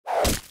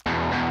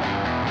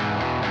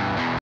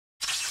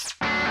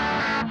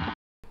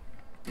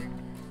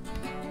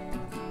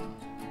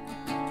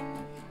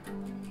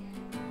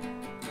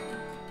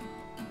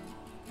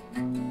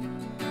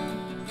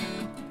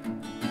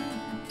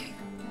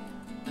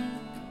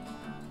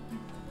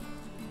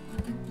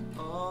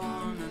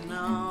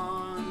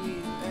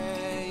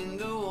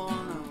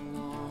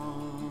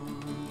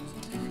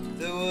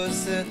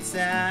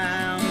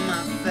time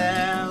I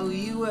felt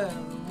you were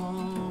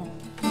alone,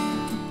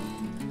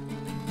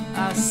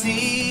 I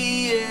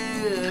see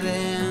it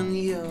in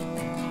your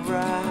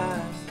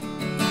eyes.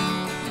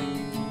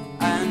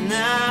 I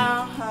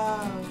now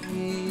have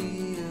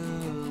realized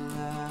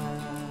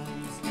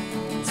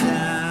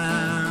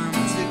time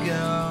to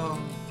go.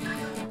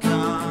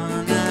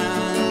 Gonna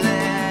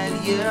let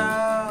you go.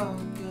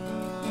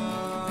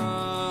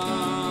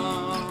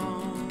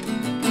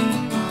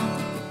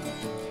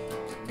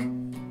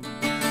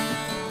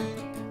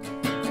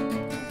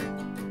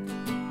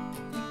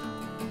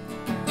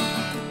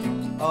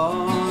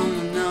 On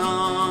and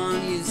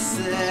on you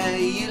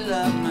say you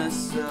love me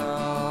so,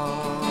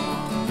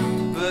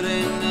 but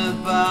in the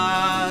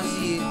bars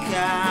you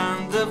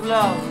kind of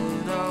love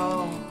it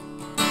all.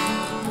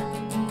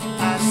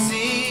 I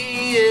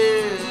see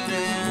it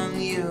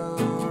in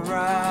your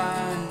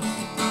eyes.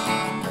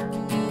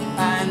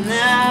 I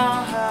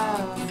now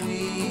have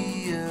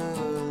realized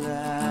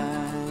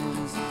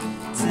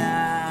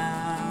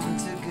time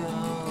to go.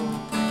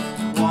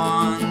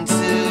 Want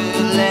to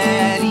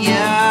let you.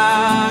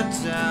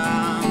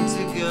 Time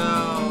to go.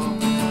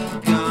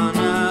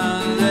 Gonna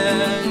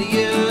let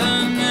you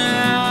know.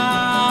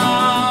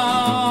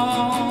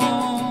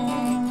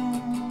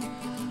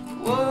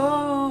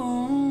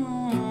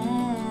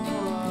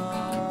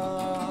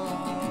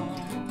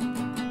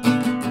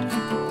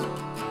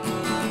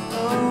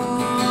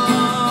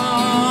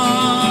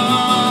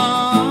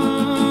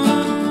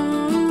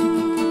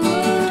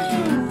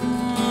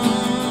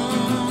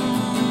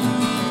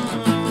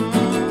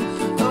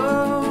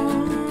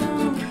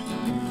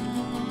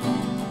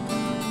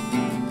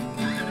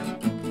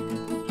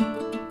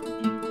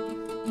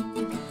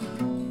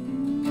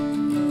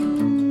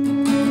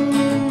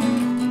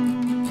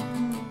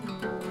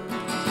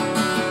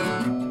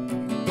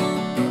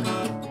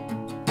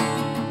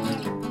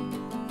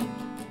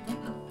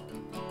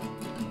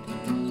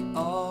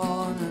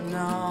 On and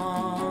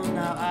on,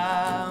 now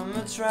I'm a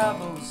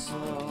travel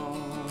soul.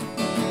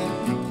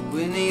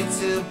 We need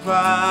to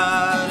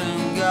part.